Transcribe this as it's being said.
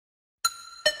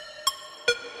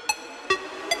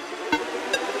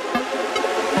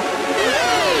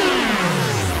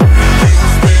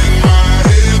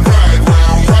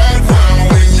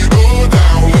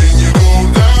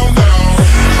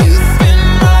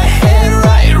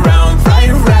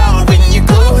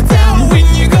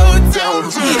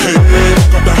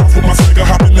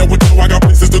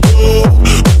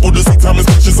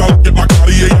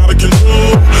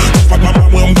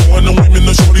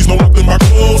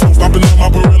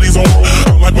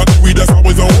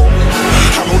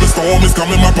I'm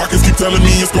in my pockets, keep telling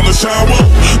me it's gonna shower.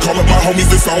 Call up my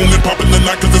homies, it's on and poppin' the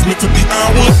night cause it's meant to be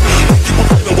ours. You a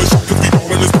better with shot cause we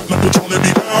ballin' this Techno Patron and be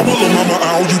power. Lil' mama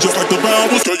owl, you just like the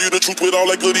vowels. Girl, you the truth with all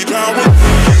that goody power.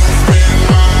 You spin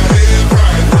my head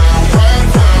right round,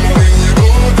 when you go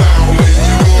down, when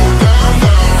you go down,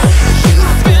 down. You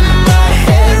spin my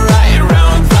head right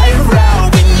round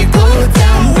when you go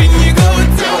down, when you go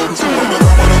down. From the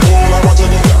top of the pole, I watch her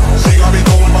go down. She got me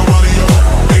throwing my money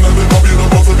around. Ain't nothing more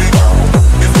beautiful to be found.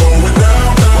 It's going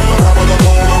down, down. From the top of the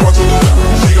pole, I watch her go down.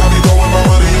 She got me throwing my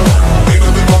money around. Ain't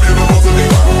nothing more beautiful to be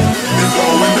found. It's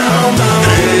going down, down.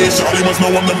 Hey, Shawty must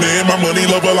know I'm the man. My money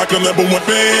lover like a #1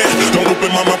 fan. Don't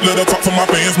open my mouth, let her talk to my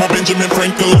fans. My Benjamin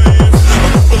Franklin.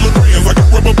 A couple of grands, I got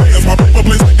rubber bands. My paper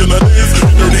plays making a dance.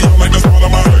 Dirty on like the spot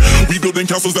of my heart. We building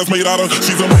castles that's made out of.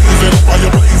 She's amazing,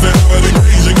 fire blazing, out of the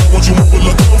caging. I want you move a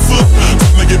little closer.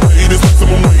 Time to get paid, it's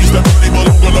maximum wage. That body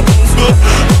belong on a poster.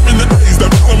 I'm in the days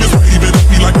that column is raving. At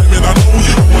me like that, man, I know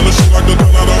you don't wanna shit like the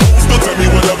gun out of holster. Tell me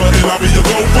whatever and I'll be your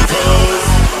gopher. Cause